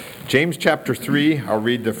James chapter 3, I'll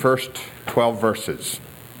read the first 12 verses.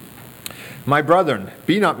 My brethren,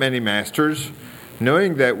 be not many masters,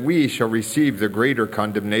 knowing that we shall receive the greater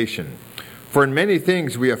condemnation. For in many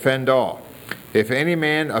things we offend all. If any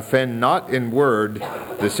man offend not in word,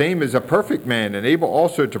 the same is a perfect man, and able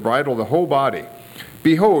also to bridle the whole body.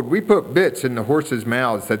 Behold, we put bits in the horses'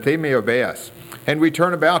 mouths, that they may obey us, and we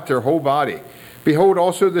turn about their whole body. Behold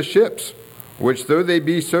also the ships, which though they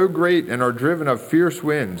be so great and are driven of fierce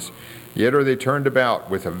winds, yet are they turned about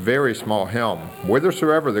with a very small helm,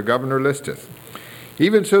 whithersoever the governor listeth.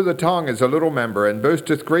 Even so the tongue is a little member, and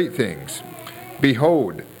boasteth great things.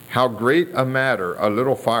 Behold, how great a matter a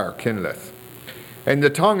little fire kindleth. And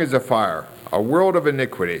the tongue is a fire, a world of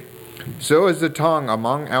iniquity. So is the tongue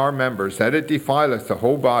among our members, that it defileth the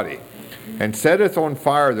whole body, and setteth on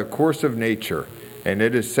fire the course of nature, and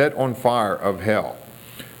it is set on fire of hell.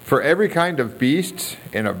 For every kind of beasts,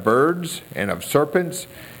 and of birds, and of serpents,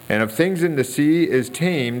 and of things in the sea is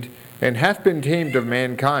tamed, and hath been tamed of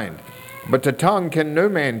mankind. But the tongue can no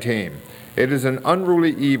man tame. It is an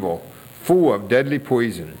unruly evil, full of deadly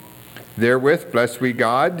poison. Therewith bless we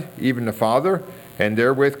God, even the Father, and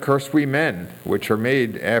therewith curse we men, which are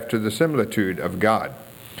made after the similitude of God.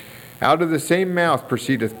 Out of the same mouth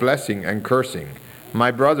proceedeth blessing and cursing.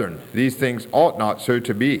 My brethren, these things ought not so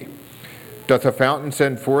to be. Doth a fountain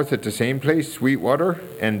send forth at the same place sweet water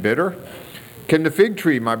and bitter? Can the fig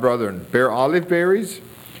tree, my brethren, bear olive berries,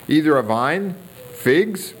 either a vine,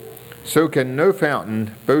 figs? So can no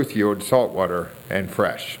fountain both yield salt water and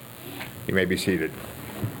fresh. You may be seated.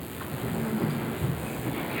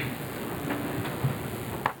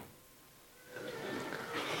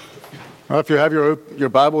 Well, if you have your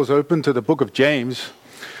Bibles open to the book of James,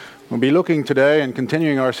 we'll be looking today and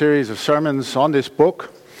continuing our series of sermons on this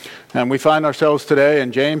book. And we find ourselves today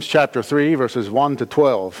in James chapter 3, verses 1 to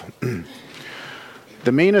 12.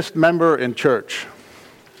 The meanest member in church.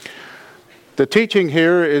 The teaching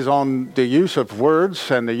here is on the use of words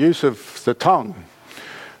and the use of the tongue.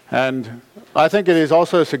 And I think it is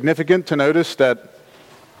also significant to notice that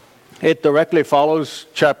it directly follows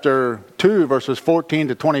chapter 2, verses 14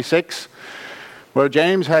 to 26, where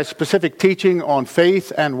James has specific teaching on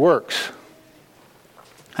faith and works.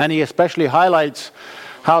 And he especially highlights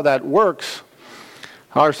how that works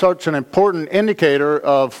are such an important indicator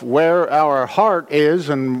of where our heart is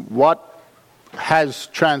and what has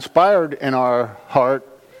transpired in our heart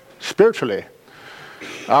spiritually.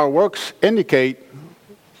 Our works indicate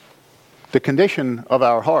the condition of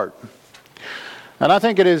our heart. And I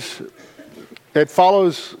think it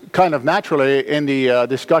follows kind of naturally in the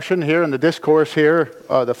discussion here, in the discourse here,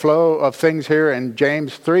 the flow of things here in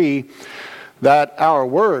James 3, that our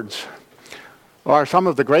words are some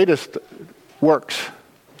of the greatest works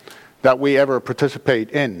that we ever participate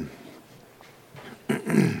in.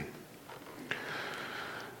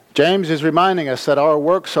 James is reminding us that our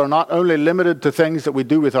works are not only limited to things that we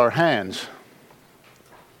do with our hands,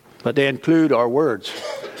 but they include our words,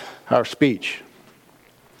 our speech.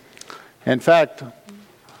 In fact,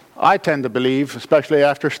 I tend to believe, especially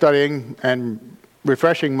after studying and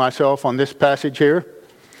refreshing myself on this passage here,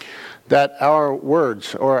 that our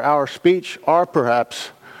words or our speech are perhaps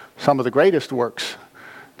some of the greatest works,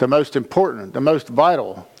 the most important, the most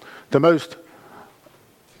vital, the most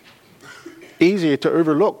easy to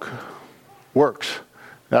overlook works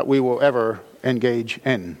that we will ever engage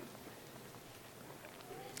in.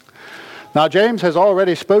 Now, James has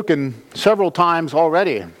already spoken several times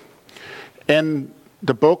already in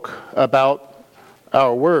the book about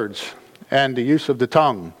our words and the use of the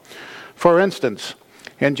tongue. For instance,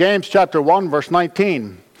 in James chapter 1, verse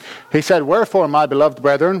 19, he said, "Wherefore, my beloved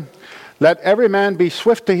brethren, let every man be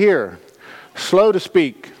swift to hear, slow to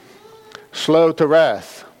speak, slow to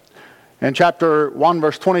wrath." In chapter 1,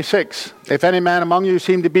 verse 26, "If any man among you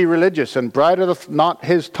seem to be religious, and bridleth not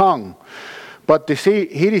his tongue, but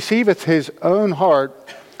he deceiveth his own heart,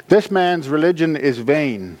 this man's religion is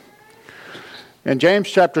vain." In James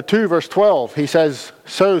chapter 2, verse 12, he says,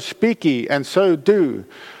 "So speak ye, and so do."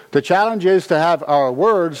 The challenge is to have our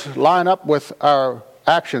words line up with our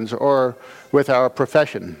actions or with our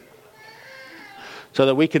profession, so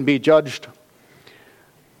that we can be judged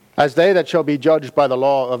as they that shall be judged by the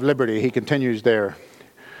law of liberty, he continues there.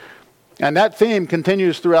 And that theme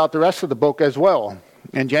continues throughout the rest of the book as well.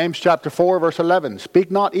 In James chapter 4, verse 11,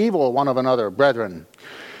 "Speak not evil one of another, brethren.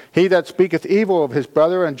 He that speaketh evil of his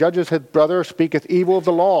brother and judgeth his brother speaketh evil of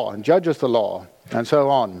the law and judgeth the law," and so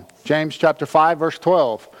on. James chapter 5, verse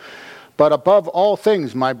 12, "But above all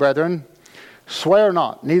things, my brethren, swear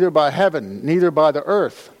not, neither by heaven, neither by the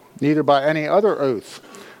earth, neither by any other oath,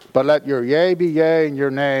 but let your yea be yea and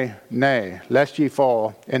your nay, nay, lest ye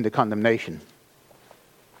fall into condemnation.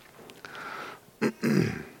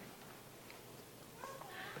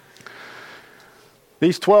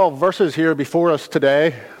 These 12 verses here before us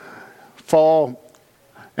today fall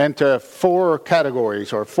into 4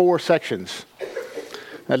 categories or 4 sections.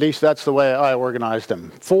 At least that's the way I organized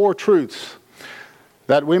them. 4 truths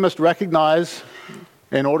that we must recognize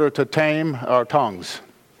in order to tame our tongues.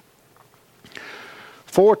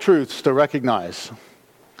 4 truths to recognize.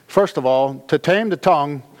 First of all, to tame the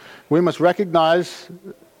tongue, we must recognize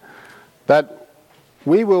that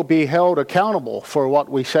we will be held accountable for what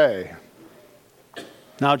we say.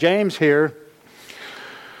 Now, James here,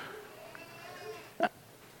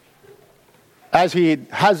 as he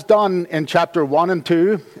has done in chapter 1 and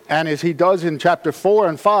 2, and as he does in chapter 4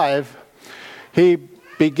 and 5, he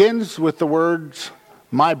begins with the words,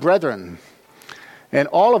 my brethren. In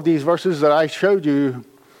all of these verses that I showed you,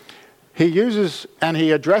 he uses and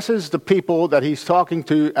he addresses the people that he's talking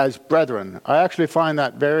to as brethren. I actually find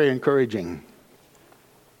that very encouraging.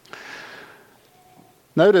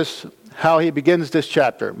 Notice how he begins this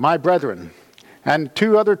chapter, my brethren. And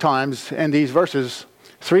 2 other times in these verses,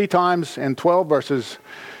 3 times in 12 verses,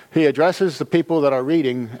 he addresses the people that are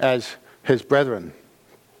reading as his brethren.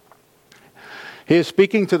 He is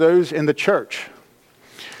speaking to those in the church.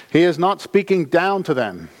 He is not speaking down to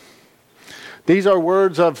them. These are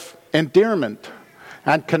words of endearment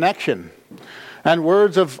and connection and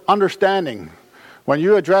words of understanding. When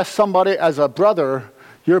you address somebody as a brother,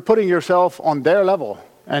 you're putting yourself on their level.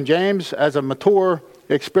 And James, as a mature,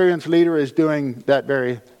 experienced leader, is doing that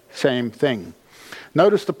very same thing.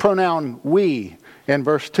 Notice the pronoun we in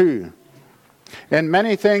verse 2. In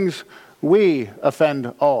many things, we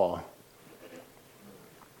offend all.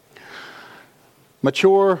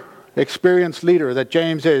 Mature, experienced leader that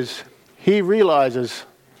James is, he realizes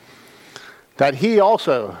that he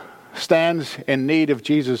also stands in need of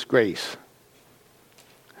Jesus' grace.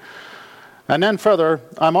 And then further,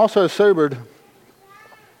 I'm also sobered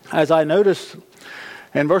as I notice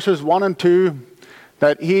in verses 1 and 2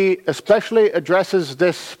 that he especially addresses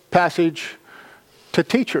this passage to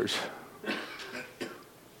teachers.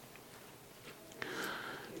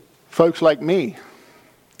 Folks like me.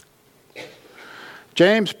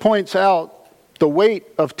 James points out the weight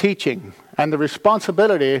of teaching and the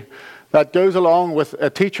responsibility that goes along with a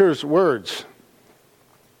teacher's words.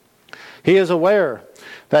 He is aware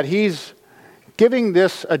that he's giving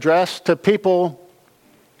this address to people,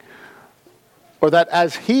 or that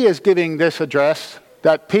as he is giving this address,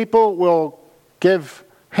 that people will give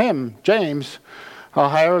him, James, a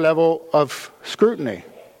higher level of scrutiny.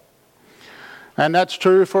 And that's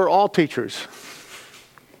true for all teachers.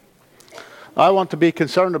 I want to be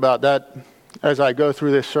concerned about that as I go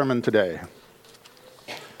through this sermon today.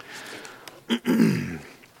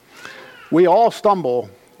 We all stumble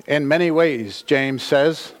in many ways, James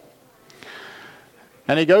says.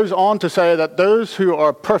 And he goes on to say that those who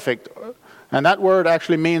are perfect, and that word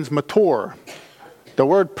actually means mature. The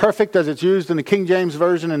word perfect, as it's used in the King James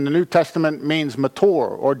Version in the New Testament, means mature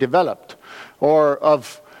or developed or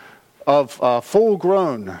of full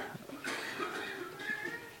grown.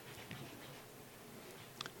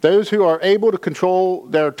 Those who are able to control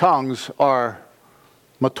their tongues are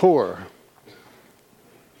mature.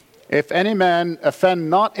 If any man offend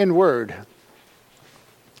not in word,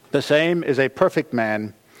 the same is a perfect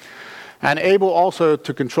man, and able also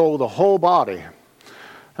to control the whole body.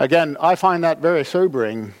 Again, I find that very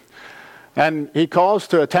sobering. And he calls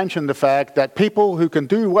to attention the fact that people who can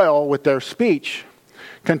do well with their speech,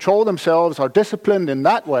 control themselves, are disciplined in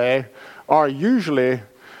that way, are usually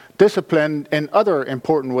disciplined in other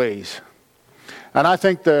important ways. And I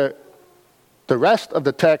think the rest of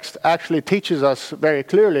the text actually teaches us very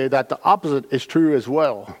clearly that the opposite is true as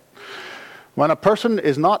well. When a person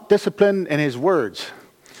is not disciplined in his words,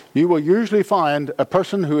 you will usually find a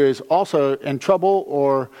person who is also in trouble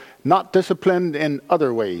or not disciplined in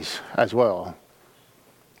other ways as well.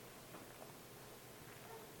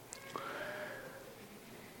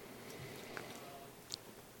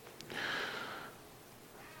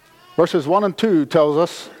 Verses 1 and 2 tells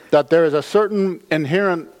us that there is a certain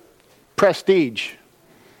inherent prestige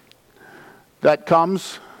that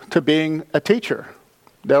comes to being a teacher.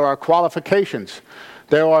 There are qualifications.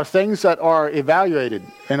 There are things that are evaluated.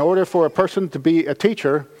 In order for a person to be a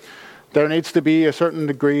teacher, there needs to be a certain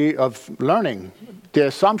degree of learning. The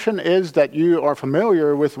assumption is that you are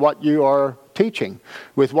familiar with what you are teaching,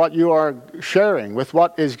 with what you are sharing, with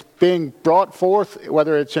what is being brought forth,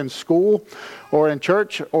 whether it's in school or in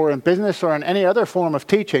church or in business or in any other form of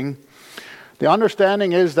teaching. The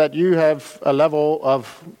understanding is that you have a level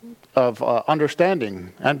of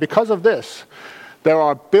understanding. And because of this, there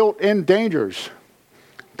are built-in dangers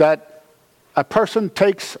that a person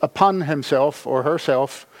takes upon himself or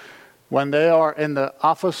herself when they are in the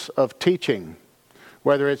office of teaching,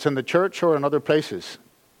 whether it's in the church or in other places.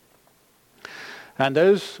 And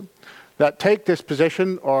those that take this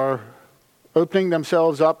position are opening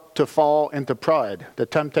themselves up to fall into pride, the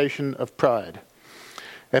temptation of pride.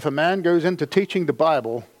 If a man goes into teaching the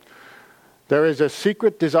Bible, there is a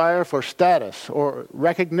secret desire for status or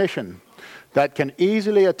recognition that can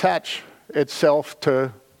easily attach itself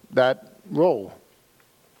to that role,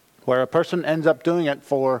 where a person ends up doing it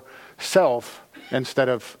for self instead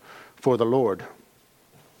of for the Lord.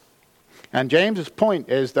 And James's point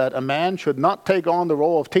is that a man should not take on the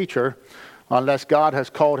role of teacher unless God has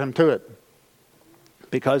called him to it.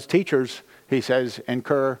 Because teachers, he says,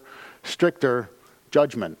 incur stricter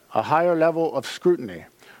judgment, a higher level of scrutiny,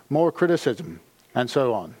 more criticism, and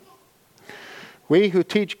so on. We who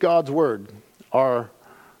teach God's word are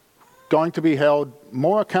going to be held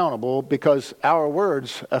more accountable because our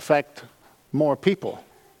words affect more people.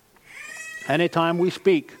 Anytime we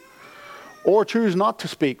speak, or choose not to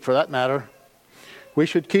speak for that matter, we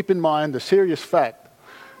should keep in mind the serious fact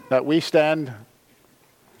that we stand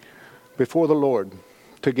before the Lord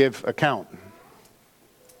to give account.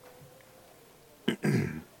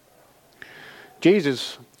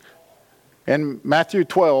 Jesus, in Matthew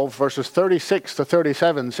 12, verses 36 to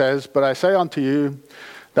 37 says, "But I say unto you,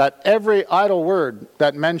 that every idle word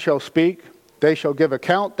that men shall speak, they shall give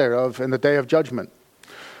account thereof in the day of judgment.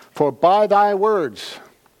 For by thy words,"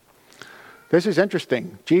 this is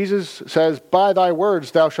interesting, Jesus says, "by thy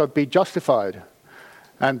words thou shalt be justified,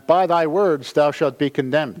 and by thy words thou shalt be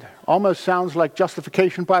condemned." Almost sounds like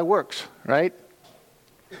justification by works, right?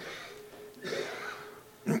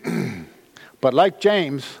 But like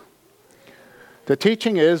James, the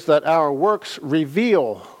teaching is that our works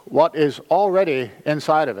reveal what is already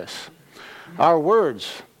inside of us. Our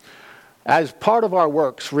words, as part of our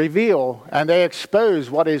works, reveal and they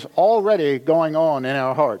expose what is already going on in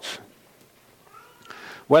our hearts.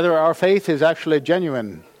 Whether our faith is actually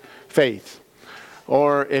genuine faith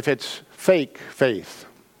or if it's fake faith.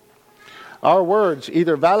 Our words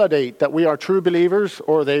either validate that we are true believers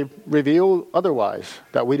or they reveal otherwise,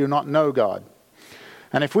 that we do not know God.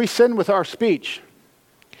 And if we sin with our speech,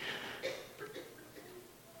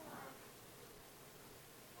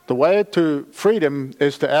 the way to freedom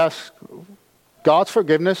is to ask God's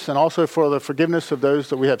forgiveness and also for the forgiveness of those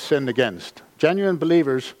that we have sinned against. Genuine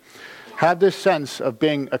believers have this sense of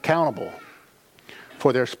being accountable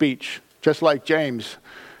for their speech, just like James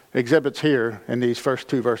exhibits here in these first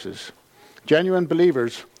two verses. Genuine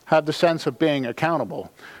believers have the sense of being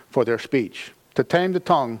accountable for their speech. To tame the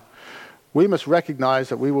tongue, we must recognize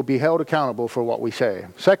that we will be held accountable for what we say.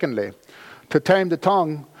 Secondly, to tame the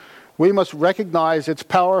tongue, we must recognize its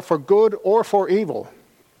power for good or for evil.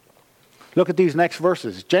 Look at these next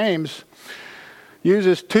verses. James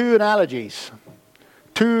uses two analogies,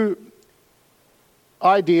 two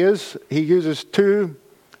ideas. He uses two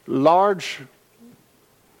large,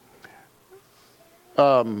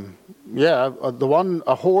 the one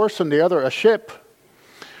a horse and the other a ship,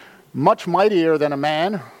 much mightier than a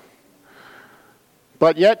man,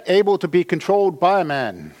 but yet able to be controlled by a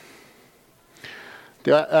man.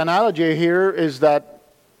 The analogy here is that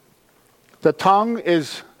the tongue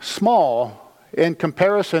is small in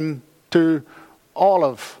comparison to all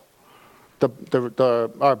of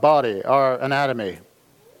our body, our anatomy.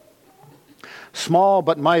 Small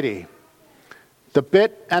but mighty. The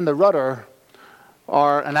bit and the rudder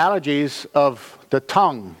are analogies of the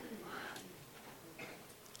tongue.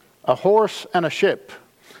 A horse and a ship,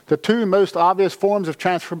 the two most obvious forms of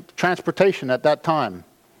transportation at that time.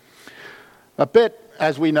 A bit,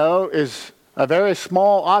 as we know, is a very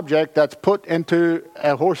small object that's put into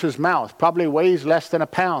a horse's mouth, probably weighs less than a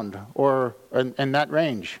pound or in that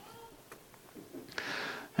range.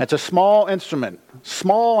 It's a small instrument,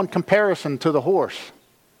 small in comparison to the horse.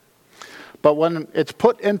 But when it's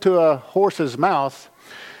put into a horse's mouth,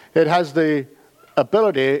 it has the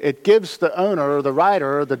ability, it gives the owner, the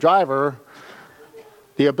rider, the driver,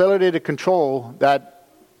 the ability to control that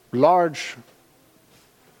large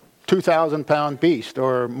 2,000-pound beast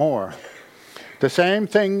or more. The same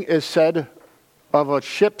thing is said of a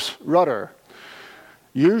ship's rudder.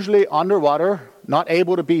 Usually underwater, not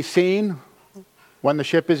able to be seen when the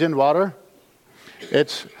ship is in water.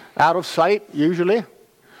 It's out of sight, usually.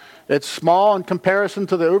 It's small in comparison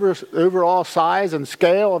to the overall size and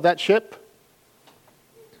scale of that ship.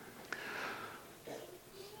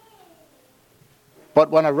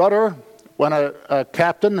 But when a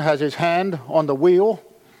captain has his hand on the wheel,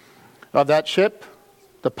 of that ship,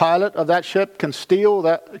 the pilot of that ship can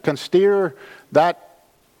steer that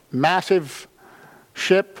massive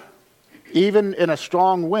ship even in a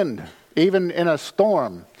strong wind, even in a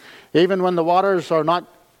storm, even when the waters are not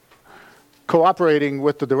cooperating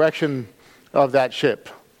with the direction of that ship.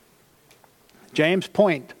 James'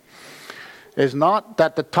 point is not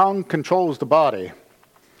that the tongue controls the body,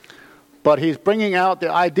 but he's bringing out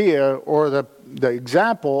the idea or the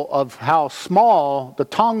example of how small the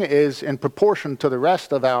tongue is in proportion to the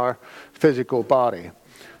rest of our physical body.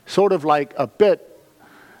 Sort of like a bit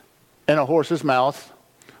in a horse's mouth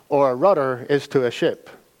or a rudder is to a ship.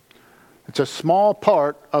 It's a small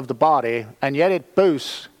part of the body, and yet it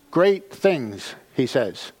boasts great things, he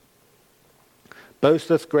says.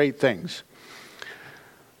 Boasteth great things.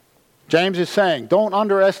 James is saying, don't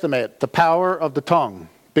underestimate the power of the tongue,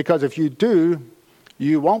 because if you do,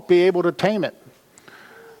 you won't be able to tame it.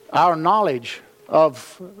 Our knowledge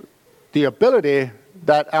of the ability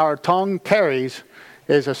that our tongue carries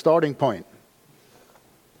is a starting point.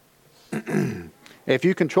 If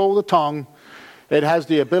you control the tongue, it has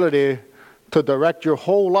the ability to direct your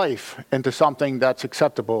whole life into something that's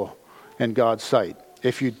acceptable in God's sight.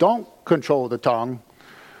 If you don't control the tongue,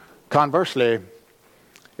 conversely,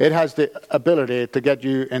 it has the ability to get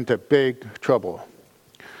you into big trouble.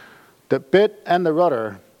 The bit and the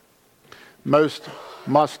rudder must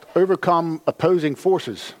overcome opposing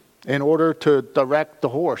forces in order to direct the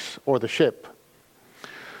horse or the ship.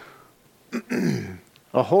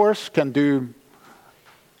 A horse can do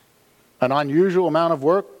an unusual amount of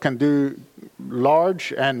work, can do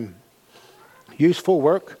large and useful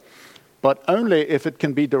work, but only if it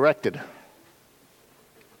can be directed.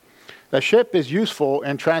 A ship is useful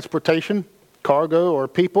in transportation, cargo, or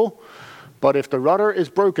people, but if the rudder is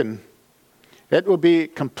broken, it will be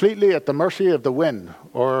completely at the mercy of the wind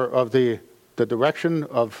or of the direction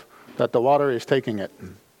that the water is taking it.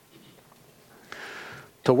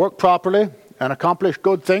 To work properly and accomplish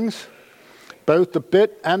good things, both the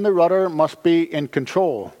bit and the rudder must be in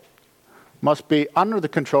control, must be under the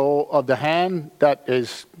control of the hand that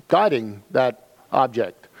is guiding that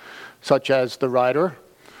object, such as the rider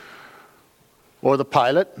or the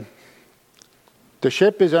pilot. The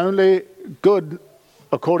ship is only good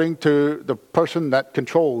according to the person that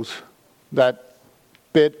controls that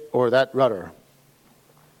bit or that rudder.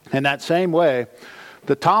 In that same way,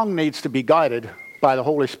 the tongue needs to be guided by the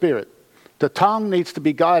Holy Spirit. The tongue needs to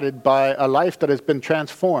be guided by a life that has been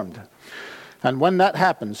transformed. And when that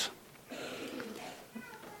happens,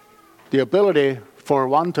 the ability for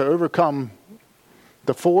one to overcome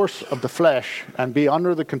the force of the flesh and be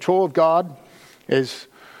under the control of God is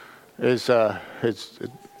a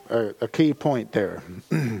key point there.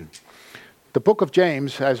 The book of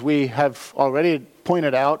James, as we have already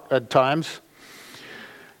pointed out at times,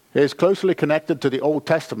 is closely connected to the Old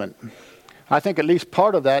Testament. I think at least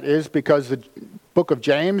part of that is because the book of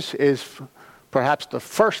James is perhaps the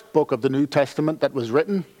first book of the New Testament that was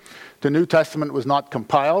written. The New Testament was not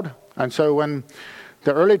compiled. And so when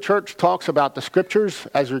the early church talks about the scriptures,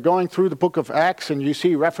 as you're going through the book of Acts and you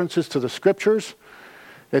see references to the scriptures,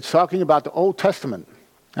 it's talking about the Old Testament.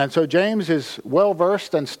 And so James is well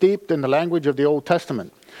versed and steeped in the language of the Old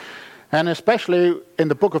Testament. And especially in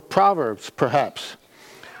the book of Proverbs, perhaps.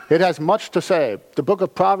 It has much to say. The book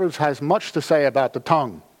of Proverbs has much to say about the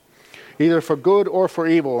tongue, either for good or for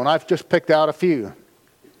evil. And I've just picked out a few.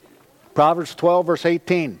 Proverbs 12, verse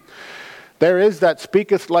 18. There is that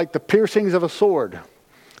speaketh like the piercings of a sword,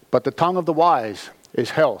 but the tongue of the wise is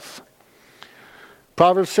health.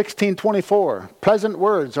 Proverbs 16:24. Pleasant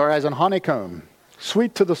words are as an honeycomb,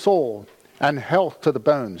 sweet to the soul, and health to the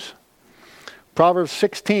bones. Proverbs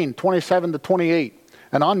 16:27-28.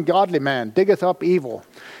 An ungodly man diggeth up evil,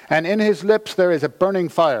 and in his lips there is a burning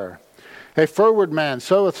fire. A froward man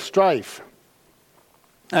soweth strife,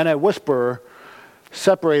 and a whisperer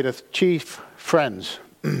separateth chief friends.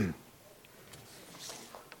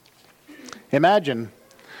 Imagine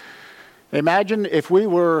if we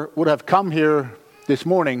would have come here this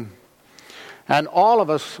morning, and all of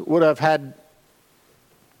us would have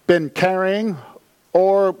been carrying,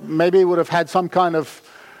 or maybe would have had some kind of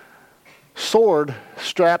sword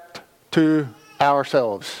strapped to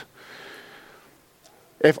ourselves.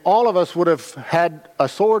 If all of us would have had a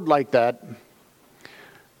sword like that,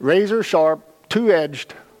 razor sharp,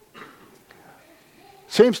 two-edged,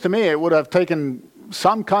 seems to me it would have taken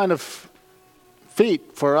some kind of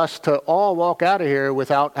feat for us to all walk out of here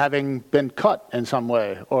without having been cut in some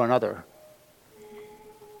way or another.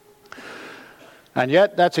 And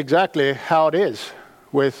yet that's exactly how it is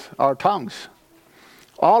with our tongues.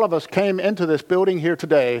 All of us came into this building here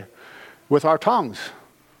today with our tongues.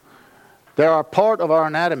 They are part of our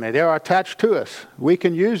anatomy. They are attached to us. We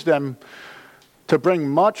can use them to bring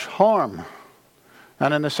much harm.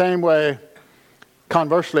 And in the same way,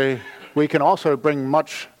 conversely, we can also bring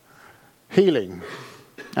much healing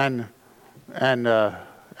and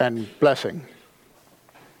blessing.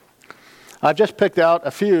 I've just picked out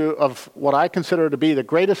a few of what I consider to be the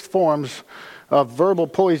greatest forms of verbal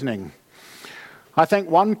poisoning. I think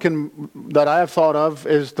one that I have thought of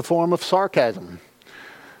is the form of sarcasm.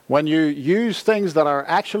 When you use things that are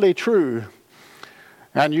actually true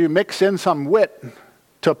and you mix in some wit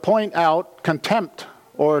to point out contempt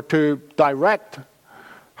or to direct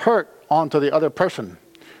hurt onto the other person,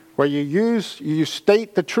 where you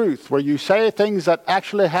state the truth, where you say things that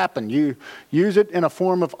actually happen. You use it in a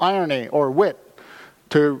form of irony or wit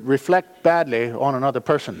to reflect badly on another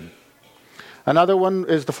person. Another one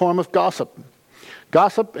is the form of gossip.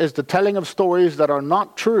 Gossip is the telling of stories that are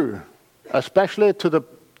not true, especially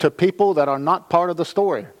to people that are not part of the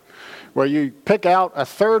story, where you pick out a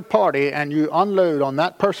third party and you unload on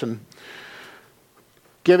that person,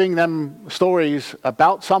 giving them stories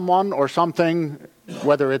about someone or something.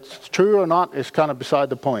 Whether it's true or not is kind of beside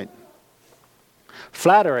the point.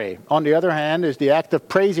 Flattery, on the other hand, is the act of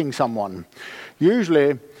praising someone,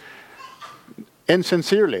 usually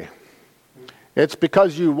insincerely. It's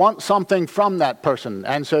because you want something from that person,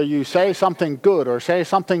 and so you say something good or say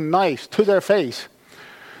something nice to their face.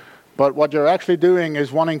 But what you're actually doing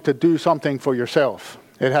is wanting to do something for yourself.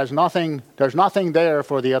 There's nothing there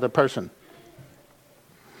for the other person.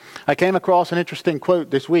 I came across an interesting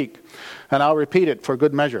quote this week, and I'll repeat it for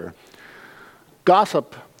good measure.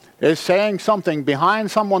 Gossip is saying something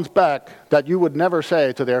behind someone's back that you would never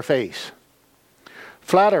say to their face.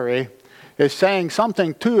 Flattery is saying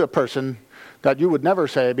something to a person that you would never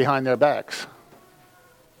say behind their backs.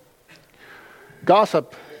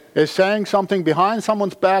 Gossip is saying something behind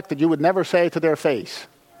someone's back that you would never say to their face.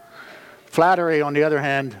 Flattery, on the other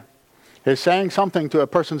hand, is saying something to a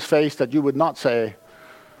person's face that you would not say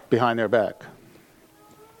behind their back.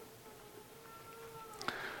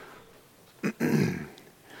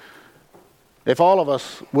 If all of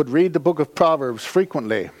us would read the book of Proverbs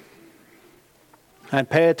frequently and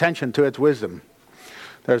pay attention to its wisdom,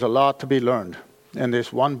 there's a lot to be learned in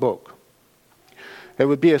this one book. It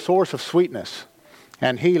would be a source of sweetness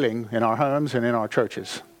and healing in our homes and in our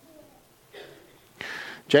churches.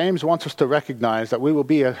 James wants us to recognize that we will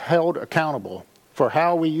be held accountable for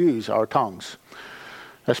how we use our tongues,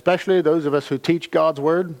 especially those of us who teach God's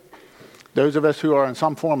word, those of us who are in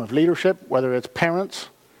some form of leadership, whether it's parents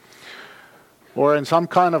or in some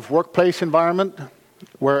kind of workplace environment,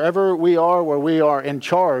 wherever we are, where we are in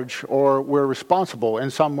charge or we're responsible in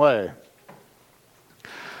some way.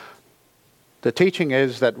 The teaching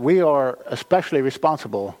is that we are especially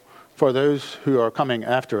responsible for those who are coming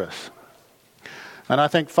after us. And I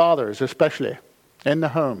think fathers, especially in the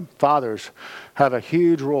home, fathers have a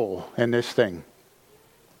huge role in this thing.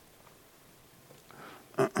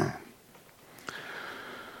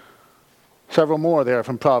 Several more there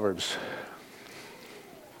from Proverbs.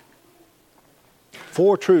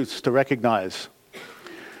 4 truths to recognize.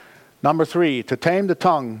 Number 3, to tame the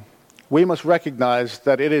tongue, we must recognize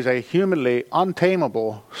that it is a humanly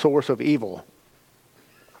untamable source of evil.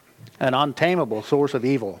 An untamable source of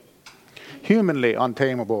evil. Humanly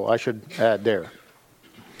untamable, I should add there.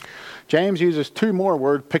 James uses 2 more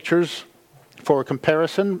word pictures for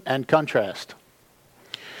comparison and contrast.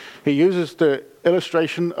 He uses the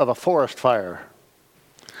illustration of a forest fire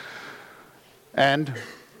and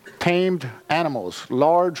tamed animals,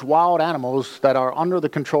 large wild animals that are under the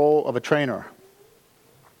control of a trainer.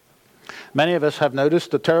 Many of us have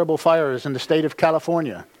noticed the terrible fires in the state of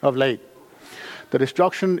California of late. The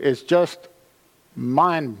destruction is just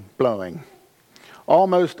mind-blowing,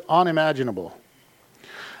 almost unimaginable.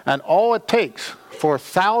 And all it takes for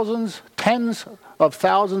thousands, tens of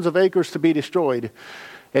thousands of acres to be destroyed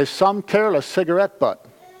is some careless cigarette butt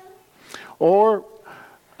or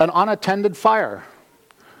an unattended fire,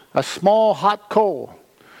 a small hot coal,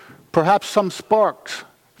 perhaps some sparks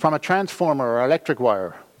from a transformer or electric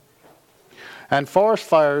wire. And forest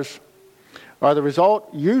fires are the result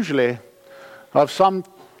usually of some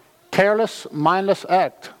careless, mindless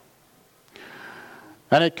act.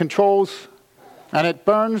 And it controls and it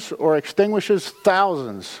burns or extinguishes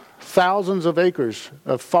thousands of acres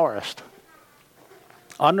of forest.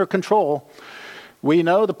 Under control, we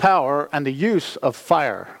know the power and the use of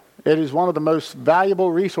fire. It is one of the most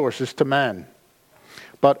valuable resources to man.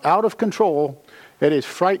 But out of control, it is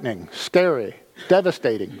frightening, scary,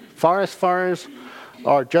 devastating. Forest fires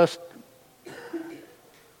are just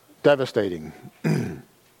devastating.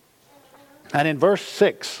 And in verse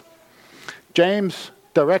 6, James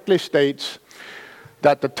directly states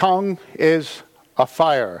that the tongue is a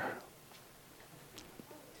fire.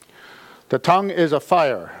 The tongue is a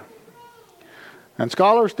fire. And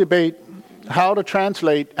scholars debate how to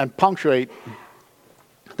translate and punctuate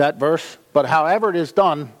that verse, but however it is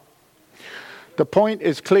done, the point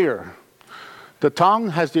is clear. The tongue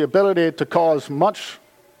has the ability to cause much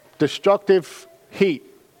destructive heat,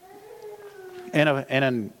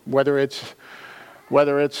 whether it's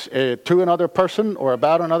to another person or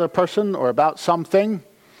about something.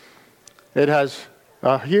 It has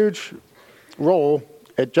a huge role.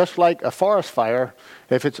 It, just like a forest fire,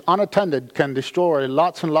 if it's unattended, can destroy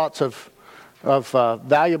lots and lots of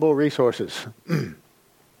valuable resources.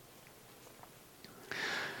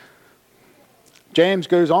 James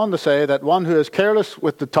goes on to say that one who is careless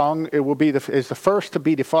with the tongue is the first to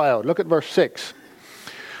be defiled. Look at verse 6.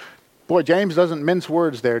 Boy, James doesn't mince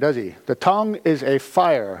words there, does he? The tongue is a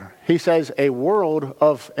fire. He says a world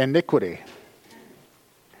of iniquity.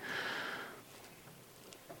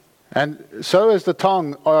 And so is the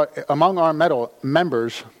tongue among our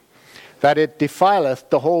members, that it defileth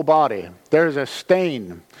the whole body. There is a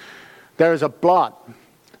stain. There is a blot.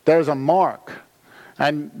 There is a mark.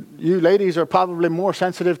 And you ladies are probably more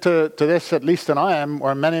sensitive to this, at least, than I am,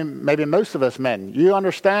 or maybe most of us men. You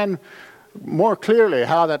understand more clearly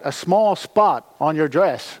how that a small spot on your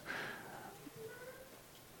dress,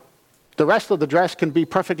 the rest of the dress can be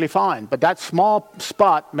perfectly fine, but that small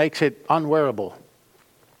spot makes it unwearable.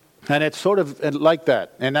 And it's sort of like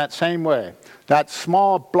that, in that same way. That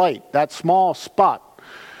small blight, that small spot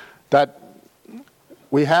that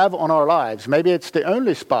we have on our lives, maybe it's the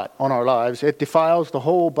only spot on our lives, it defiles the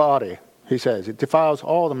whole body, he says. It defiles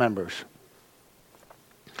all the members.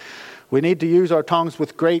 We need to use our tongues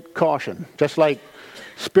with great caution, just like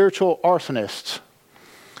spiritual arsonists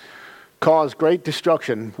cause great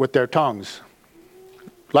destruction with their tongues,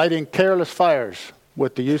 lighting careless fires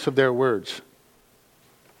with the use of their words.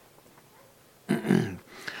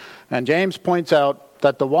 And James points out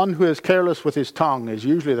that the one who is careless with his tongue is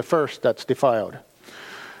usually the first that's defiled.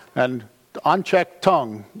 And the unchecked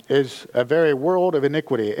tongue is a very world of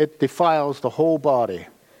iniquity. It defiles the whole body.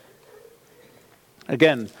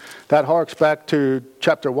 Again, that harks back to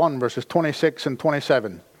chapter 1, verses 26 and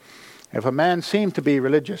 27. If a man seems to be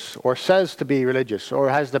religious, or says to be religious, or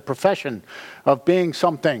has the profession of being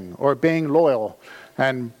something, or being loyal,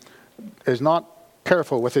 and is not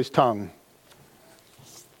careful with his tongue,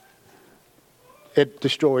 it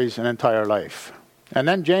destroys an entire life. And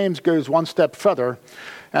then James goes one step further,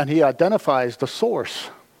 and he identifies the source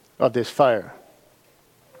of this fire.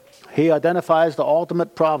 He identifies the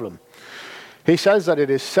ultimate problem. He says that it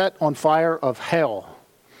is set on fire of hell.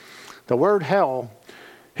 The word hell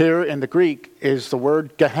here in the Greek is the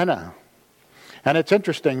word Gehenna. And it's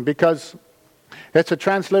interesting because it's a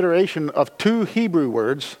transliteration of two Hebrew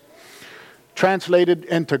words translated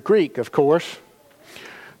into Greek, of course.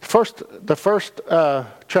 The first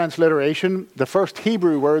transliteration, the first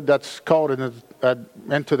Hebrew word that's called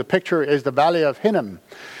into the picture is the Valley of Hinnom.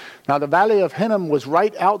 Now, the Valley of Hinnom was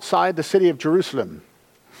right outside the city of Jerusalem.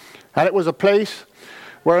 And it was a place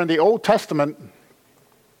where in the Old Testament,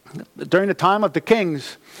 during the time of the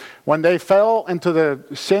kings, when they fell into the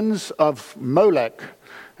sins of Molech,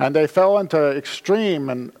 and they fell into extreme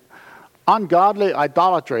and ungodly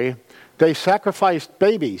idolatry, they sacrificed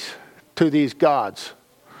babies to these gods.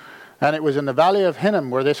 And it was in the Valley of Hinnom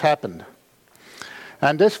where this happened.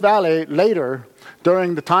 And this valley later,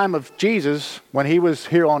 during the time of Jesus, when he was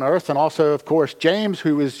here on earth, and also, of course, James,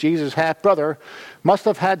 who was Jesus' half-brother, must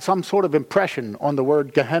have had some sort of impression on the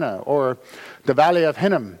word Gehenna, or the Valley of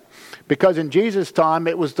Hinnom. Because in Jesus' time,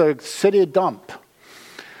 it was the city dump.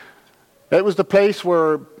 It was the place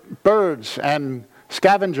where birds and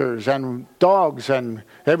scavengers and dogs, and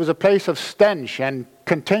it was a place of stench and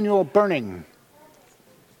continual burning.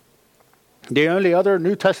 The only other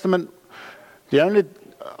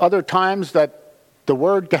times that the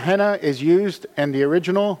word Gehenna is used in the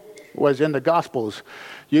original was in the Gospels,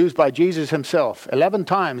 used by Jesus himself. 11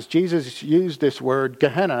 times Jesus used this word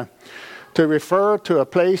Gehenna to refer to a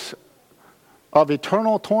place of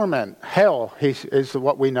eternal torment. Hell is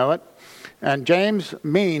what we know it. And James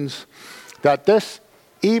means that this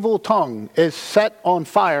evil tongue is set on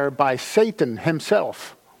fire by Satan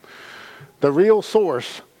himself. The real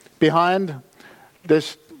source behind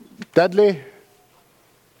this deadly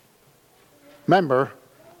member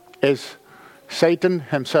is Satan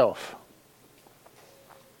himself.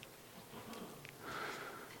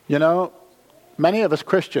 You know, many of us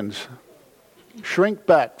Christians shrink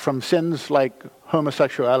back from sins like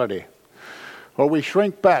homosexuality, or we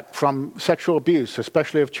shrink back from sexual abuse,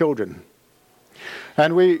 especially of children.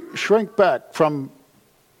 And we shrink back from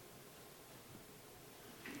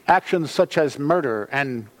actions such as murder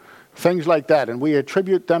and things like that, and we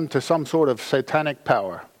attribute them to some sort of satanic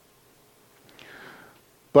power.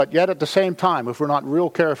 But yet at the same time, if we're not real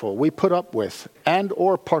careful, we put up with and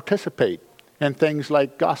or participate in things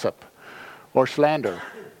like gossip or slander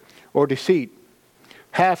or deceit,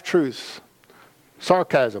 half-truths,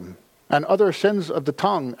 sarcasm, and other sins of the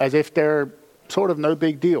tongue as if they're sort of no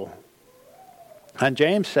big deal. And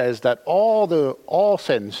James says that all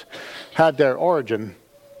sins had their origin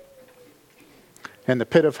in the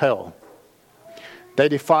pit of hell. They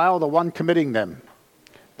defile the one committing them.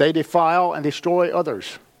 They defile and destroy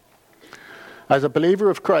others. As a believer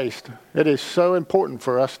of Christ, it is so important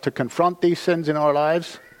for us to confront these sins in our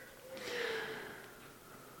lives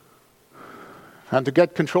and to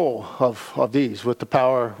get control of these with the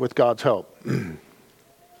power, with God's help.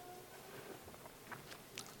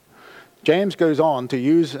 James goes on to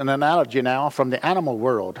use an analogy now from the animal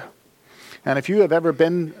world. And if you have ever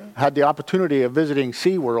had the opportunity of visiting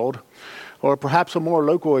SeaWorld, or perhaps a more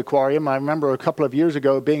local aquarium, I remember a couple of years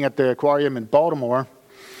ago being at the aquarium in Baltimore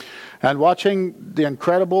and watching the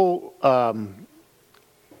incredible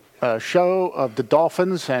show of the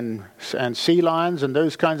dolphins and sea lions and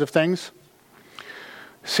those kinds of things,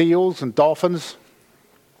 seals and dolphins.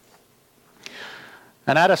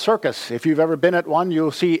 And at a circus, if you've ever been at one, you'll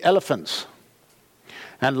see elephants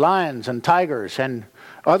and lions and tigers and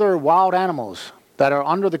other wild animals that are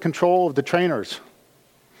under the control of the trainers.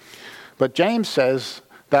 But James says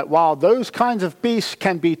that while those kinds of beasts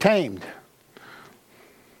can be tamed,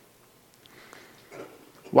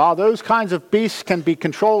 while those kinds of beasts can be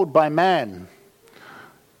controlled by man,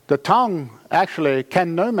 the tongue actually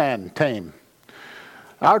can no man tame.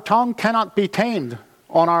 Our tongue cannot be tamed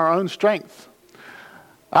on our own strength.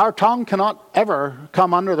 Our tongue cannot ever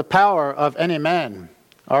come under the power of any man,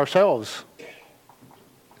 ourselves.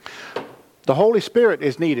 The Holy Spirit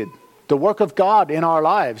is needed. The work of God in our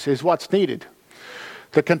lives is what's needed.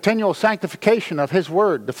 The continual sanctification of His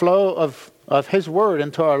Word, the flow of His Word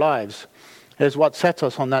into our lives is what sets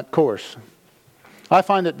us on that course. I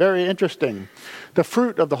find it very interesting. The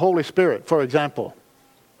fruit of the Holy Spirit, for example.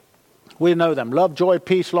 We know them. Love, joy,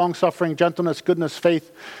 peace, long-suffering, gentleness, goodness,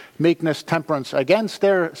 faith, meekness, temperance. Against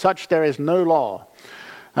such there is no law.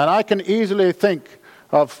 And I can easily think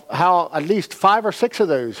of how at least 5 or 6 of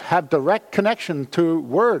those have direct connection to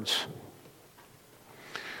words.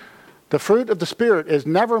 The fruit of the Spirit is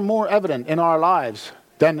never more evident in our lives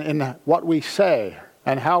than in what we say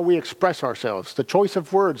and how we express ourselves, the choice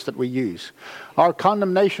of words that we use, our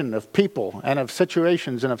condemnation of people and of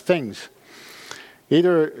situations and of things.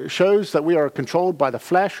 Either shows that we are controlled by the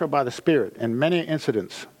flesh or by the Spirit in many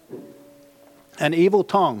incidents. An evil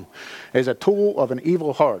tongue is a tool of an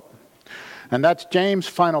evil heart. And that's James'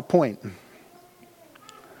 final point.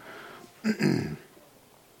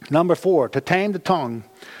 Number 4, to tame the tongue,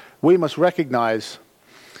 we must recognize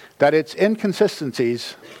that its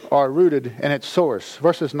inconsistencies are rooted in its source.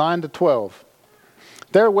 Verses 9 to 12.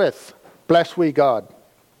 Therewith bless we God,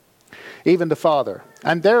 even the Father,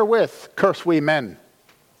 and therewith curse we men,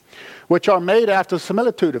 which are made after the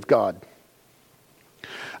similitude of God.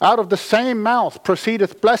 Out of the same mouth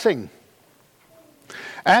proceedeth blessing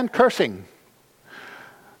and cursing.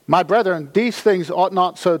 My brethren, these things ought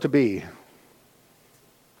not so to be.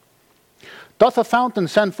 Doth a fountain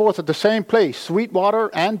send forth at the same place sweet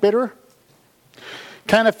water and bitter?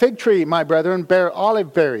 Can a fig tree, my brethren, bear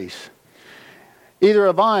olive berries, either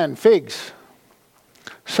a vine figs?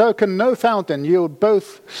 So can no fountain yield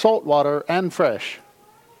both salt water and fresh.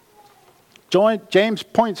 James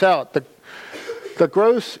points out the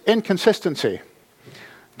gross inconsistency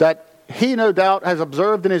that he no doubt has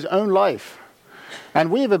observed in his own life.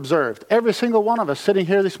 And we've observed, every single one of us sitting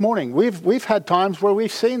here this morning, we've had times where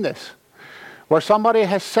we've seen this, where somebody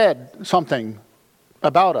has said something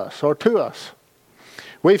about us or to us.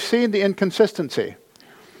 We've seen the inconsistency.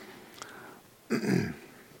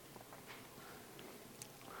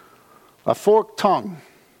 A forked tongue,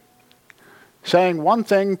 saying one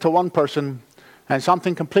thing to one person and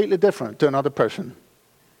something completely different to another person.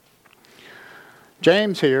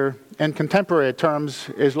 James here, in contemporary terms,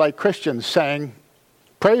 is like Christians saying,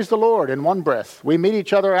 praise the Lord in one breath. We meet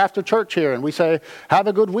each other after church here and we say, have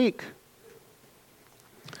a good week.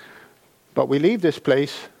 But we leave this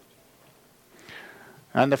place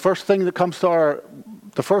and the first thing that comes to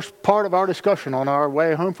the first part of our discussion on our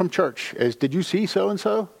way home from church is, did you see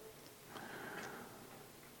so-and-so?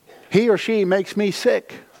 He or she makes me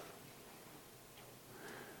sick.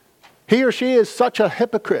 He or she is such a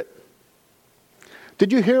hypocrite.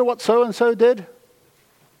 Did you hear what so-and-so did?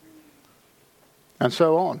 and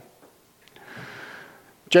so on.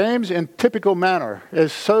 James, in typical manner,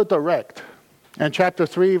 is so direct. In chapter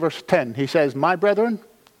 3, verse 10, he says, "My brethren,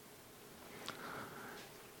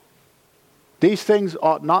 these things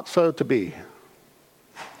ought not so to be."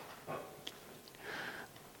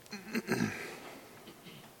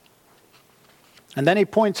 And then he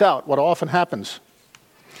points out what often happens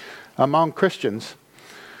among Christians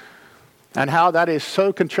and how that is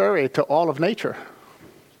so contrary to all of nature.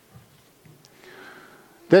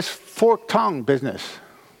 This forked tongue business,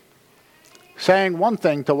 saying one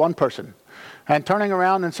thing to one person and turning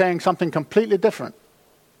around and saying something completely different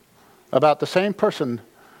about the same person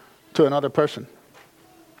to another person.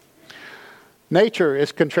 Nature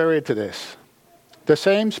is contrary to this. The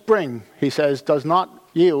same spring, he says, does not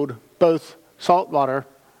yield both salt water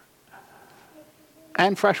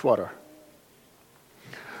and fresh water.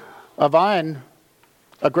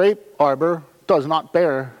 A grape arbor does not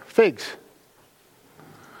bear figs.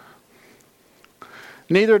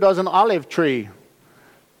 Neither does an olive tree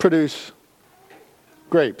produce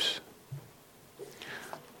grapes.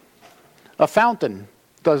 A fountain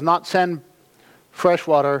does not send fresh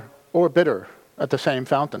water or bitter at the same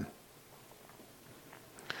fountain.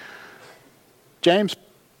 James'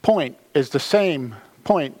 point is the same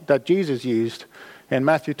point that Jesus used in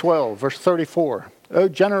Matthew 12, verse 34. "O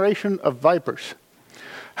generation of vipers,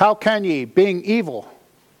 how can ye, being evil,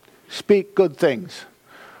 speak good things?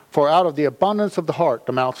 For out of the abundance of the heart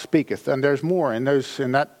the mouth speaketh." And there's more in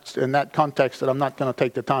that context that I'm not going to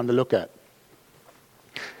take the time to look at.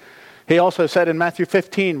 He also said in Matthew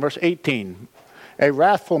 15, verse 18, "A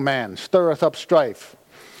wrathful man stirreth up strife,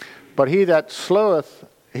 but he that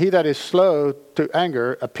is slow to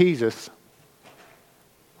anger appeaseth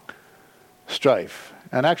strife."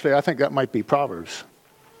 And actually, I think that might be Proverbs.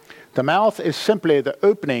 The mouth is simply the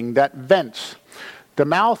opening that vents. The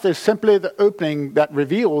mouth is simply the opening that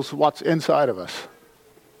reveals what's inside of us.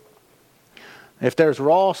 If there's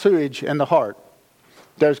raw sewage in the heart,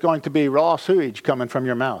 there's going to be raw sewage coming from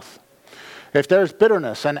your mouth. If there's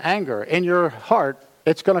bitterness and anger in your heart,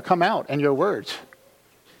 it's going to come out in your words.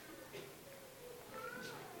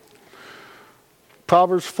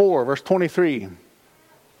 Proverbs 4, verse 23.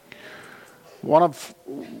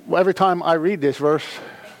 Every time I read this verse,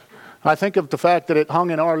 I think of the fact that it hung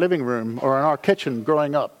in our living room or in our kitchen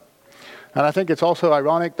growing up. And I think it's also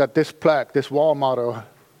ironic that this plaque, this wall motto,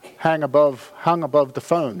 hung above the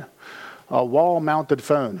phone. A wall-mounted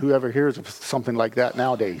phone. Whoever hears of something like that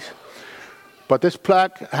nowadays? But this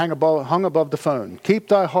plaque hung above the phone. "Keep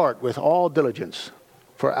thy heart with all diligence,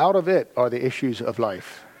 for out of it are the issues of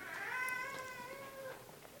life."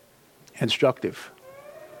 Instructive.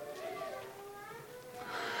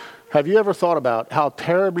 Have you ever thought about how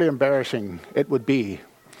terribly embarrassing it would be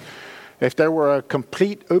if there were a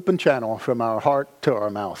complete open channel from our heart to our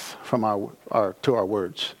mouth, from to our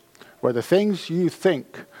words, where the things you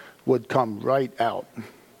think would come right out?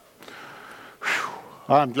 Whew.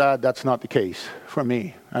 I'm glad that's not the case for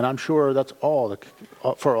me, and I'm sure that's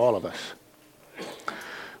for all of us.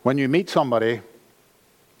 When you meet somebody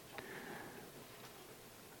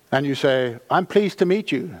and you say, "I'm pleased to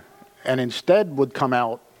meet you," and instead would come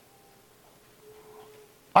out,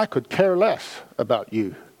 "I could care less about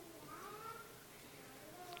you."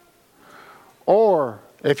 Or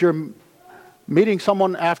if you're meeting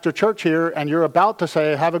someone after church here and you're about to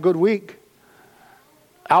say, "Have a good week,"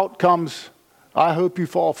 out comes, "I hope you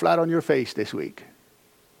fall flat on your face this week."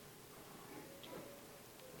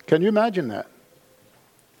 Can you imagine that?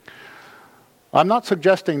 I'm not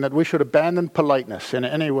suggesting that we should abandon politeness in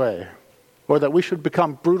any way, or that we should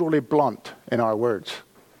become brutally blunt in our words.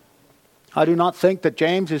 I do not think that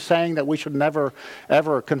James is saying that we should never,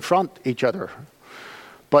 ever confront each other,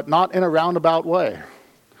 but not in a roundabout way.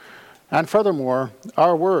 And furthermore,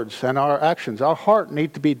 our words and our actions, our heart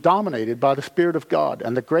need to be dominated by the Spirit of God,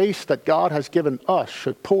 and the grace that God has given us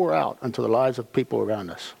should pour out into the lives of people around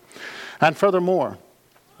us. And furthermore,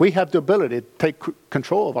 we have the ability to take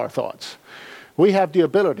control of our thoughts. We have the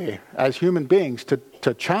ability as human beings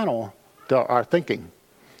to channel our thinking,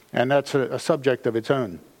 and that's a subject of its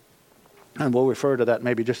own. And we'll refer to that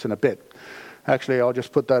maybe just in a bit. Actually, I'll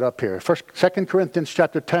just put that up here. 2 Corinthians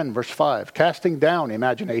chapter 10, verse 5. "Casting down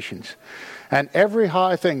imaginations, and every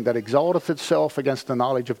high thing that exalteth itself against the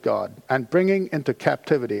knowledge of God, and bringing into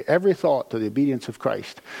captivity every thought to the obedience of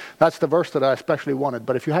Christ." That's the verse that I especially wanted.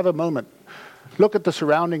 But if you have a moment, look at the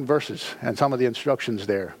surrounding verses and some of the instructions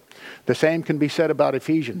there. The same can be said about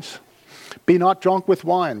Ephesians. "Be not drunk with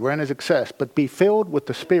wine, wherein is excess, but be filled with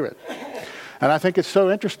the Spirit." And I think it's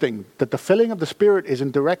so interesting that the filling of the Spirit is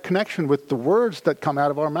in direct connection with the words that come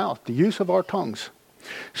out of our mouth, the use of our tongues.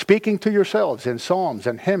 speaking to yourselves in psalms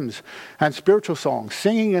and hymns and spiritual songs,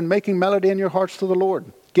 singing and making melody in your hearts to the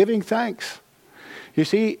Lord, giving thanks. You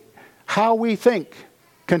see, how we think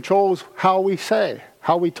controls how we say,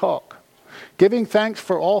 how we talk. Giving thanks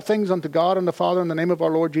for all things unto God and the Father in the name of our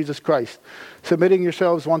Lord Jesus Christ, submitting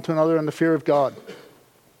yourselves one to another in the fear of God.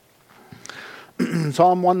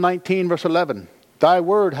 Psalm 119, verse 11. Thy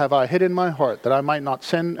word have I hid in my heart, that I might not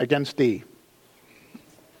sin against thee.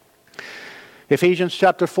 Ephesians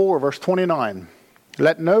chapter 4, verse 29.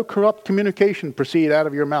 Let no corrupt communication proceed out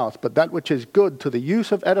of your mouth, but that which is good to the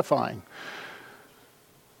use of edifying,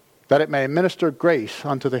 that it may minister grace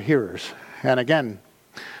unto the hearers. And again,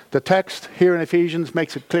 the text here in Ephesians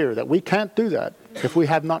makes it clear that we can't do that if we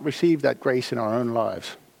have not received that grace in our own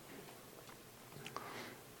lives.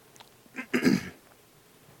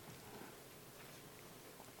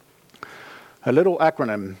 A little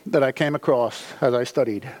acronym that I came across as I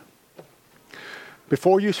studied.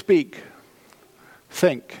 Before you speak,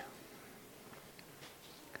 think.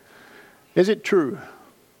 Is it true?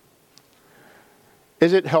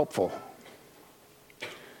 Is it helpful?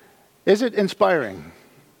 Is it inspiring?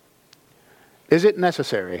 Is it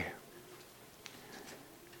necessary?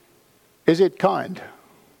 Is it kind?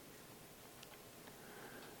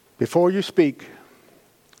 Before you speak,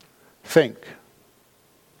 think.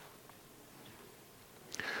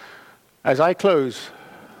 As I close,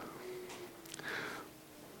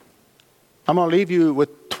 I'm going to leave you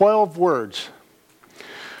with 12 words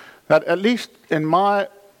that, at least in my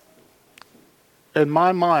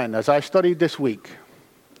mind, as I studied this week,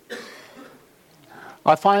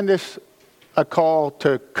 I find this a call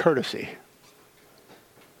to courtesy.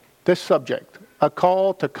 This subject, a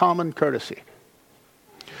call to common courtesy.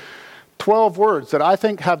 12 words that I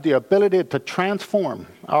think have the ability to transform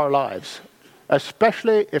our lives,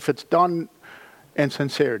 especially if it's done in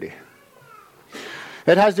sincerity.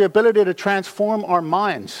 It has the ability to transform our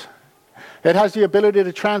minds. It has the ability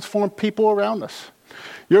to transform people around us.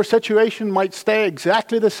 Your situation might stay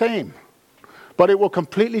exactly the same, but it will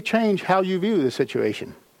completely change how you view the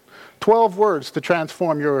situation. 12 words to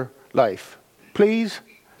transform your life. Please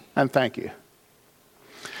and thank you.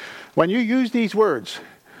 When you use these words,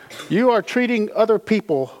 you are treating other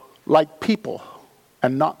people like people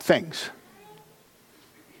and not things.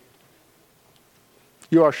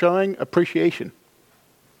 You are showing appreciation.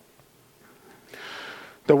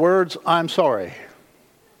 The words, I'm sorry.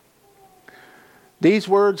 These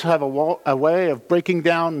words have a way of breaking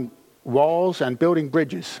down walls and building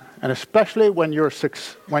bridges, and especially when you're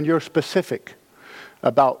specific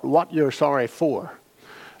about what you're sorry for,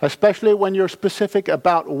 especially when you're specific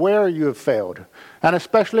about where you have failed, and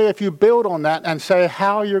especially if you build on that and say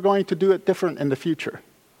how you're going to do it different in the future.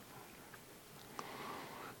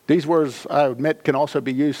 These words, I admit, can also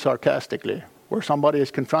be used sarcastically, where somebody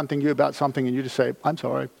is confronting you about something and you just say, I'm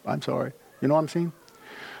sorry. You know what I'm saying?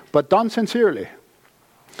 But done sincerely,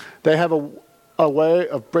 they have a way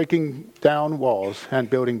of breaking down walls and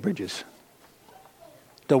building bridges.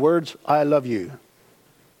 The words, I love you.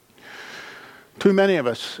 Too many of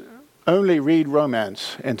us only read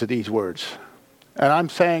romance into these words. And I'm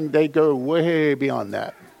saying they go way beyond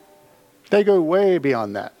that. They go way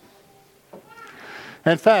beyond that.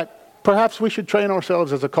 In fact, perhaps we should train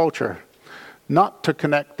ourselves as a culture not to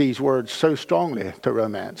connect these words so strongly to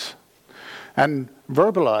romance and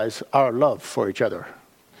verbalize our love for each other.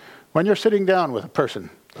 When you're sitting down with a person,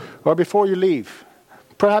 or before you leave,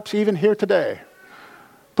 perhaps even here today,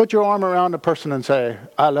 put your arm around a person and say,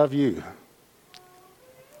 I love you.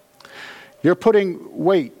 You're putting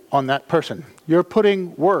weight on that person. You're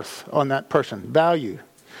putting worth on that person, value.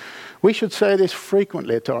 We should say this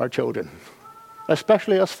frequently to our children,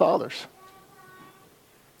 especially us fathers.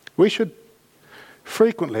 We should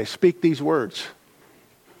frequently speak these words.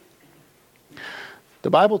 The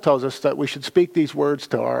Bible tells us that we should speak these words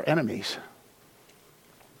to our enemies.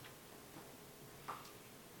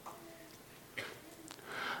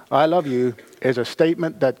 I love you is a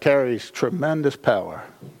statement that carries tremendous power.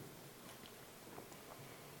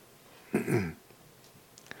 And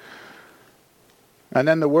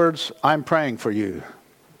then the words, I'm praying for you.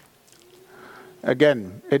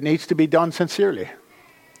 Again, it needs to be done sincerely.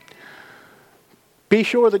 Be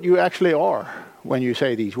sure that you actually are when you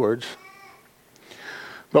say these words.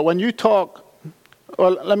 But when you talk,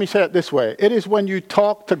 well, let me say it this way. It is when you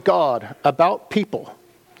talk to God about people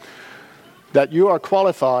that you are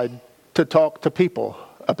qualified to talk to people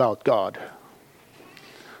about God.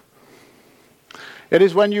 It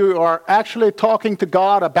is when you are actually talking to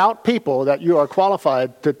God about people that you are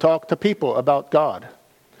qualified to talk to people about God.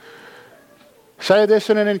 Say this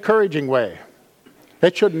in an encouraging way.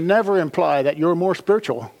 It should never imply that you're more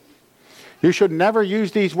spiritual. You should never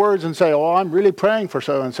use these words and say, oh, I'm really praying for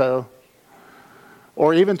so-and-so.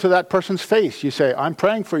 Or even to that person's face, you say, I'm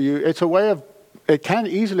praying for you. It's a way of, it can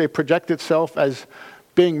easily project itself as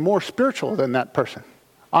being more spiritual than that person.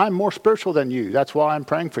 I'm more spiritual than you. That's why I'm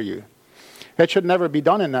praying for you. It should never be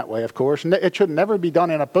done in that way, of course. It should never be done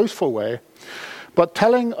in a boastful way. But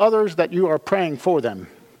telling others that you are praying for them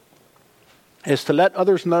is to let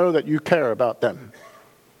others know that you care about them.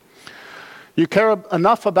 You care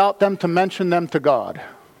enough about them to mention them to God,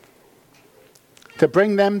 to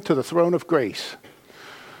bring them to the throne of grace.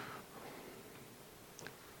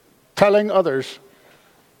 Telling others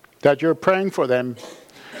that you're praying for them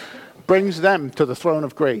brings them to the throne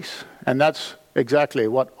of grace. And that's exactly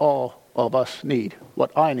what all of us need,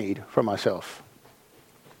 what I need for myself.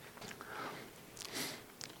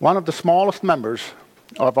 One of the smallest members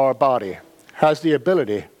of our body has the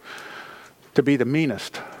ability to be the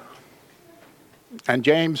meanest. And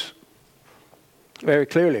James very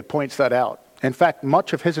clearly points that out. In fact,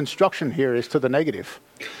 much of his instruction here is to the negative.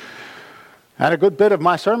 And a good bit of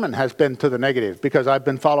my sermon has been to the negative because I've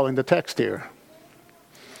been following the text here.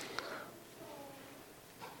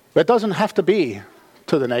 But it doesn't have to be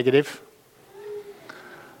to the negative.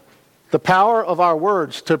 The power of our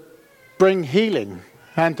words to bring healing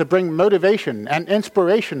and to bring motivation and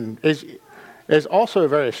inspiration is also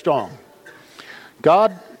very strong.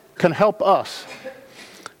 God can help us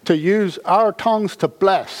to use our tongues to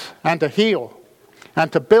bless and to heal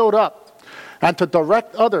and to build up and to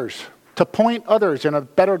direct others, to point others in a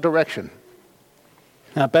better direction,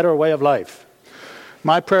 a better way of life.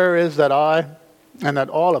 My prayer is that I and that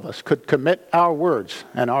all of us could commit our words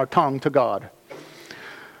and our tongue to God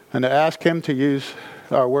and to ask Him to use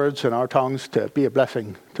our words and our tongues to be a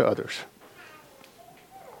blessing to others.